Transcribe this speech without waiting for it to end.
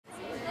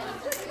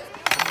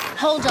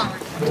Hold on.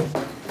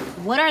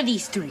 What are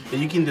these three?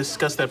 You can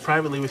discuss that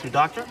privately with your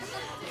doctor.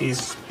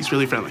 He's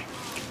really friendly.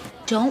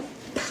 Don't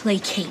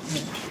placate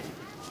me.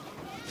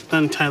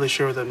 Not entirely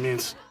sure what that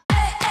means.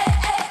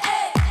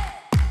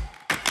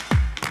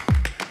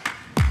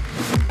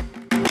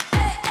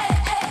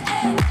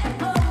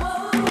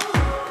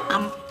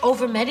 I'm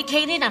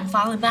over-medicated, I'm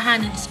falling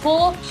behind in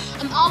school.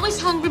 I'm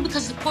always hungry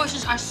because the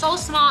portions are so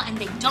small and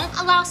they don't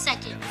allow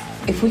seconds.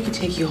 If we could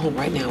take you home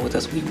right now with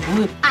us, we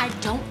would. I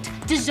don't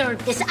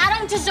deserve this. I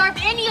don't deserve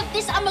any of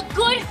this. I'm a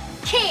good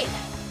kid.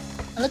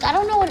 Look, I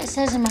don't know what it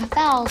says in my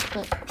files,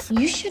 but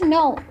you should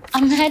know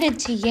I'm headed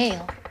to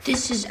Yale.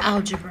 This is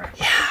algebra.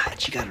 Yeah,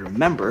 but you gotta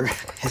remember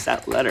is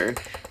that letter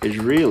is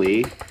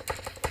really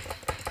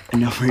a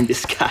number in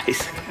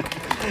disguise.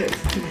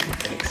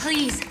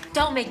 Please,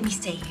 don't make me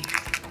stay here.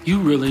 You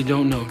really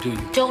don't know, do you?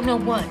 Don't know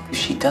what?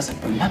 She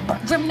doesn't remember.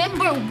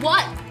 Remember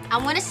what? I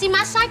want to see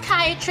my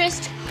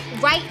psychiatrist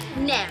right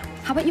now.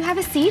 How about you have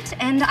a seat,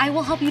 and I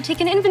will help you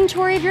take an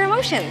inventory of your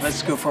emotions.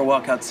 Let's go for a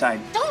walk outside.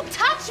 Don't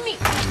touch me!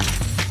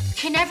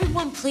 Can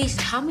everyone please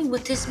tell me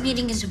what this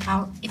meeting is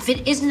about if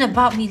it isn't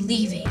about me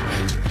leaving?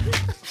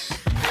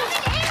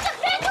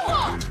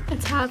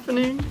 It's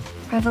happening.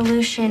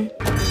 Revolution.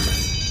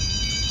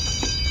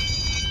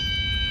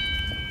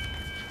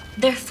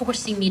 They're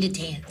forcing me to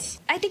dance.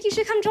 I think you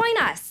should come join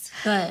us.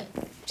 But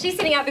She's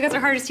sitting out because her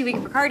heart is too weak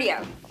for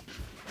cardio.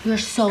 you're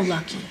so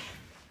lucky.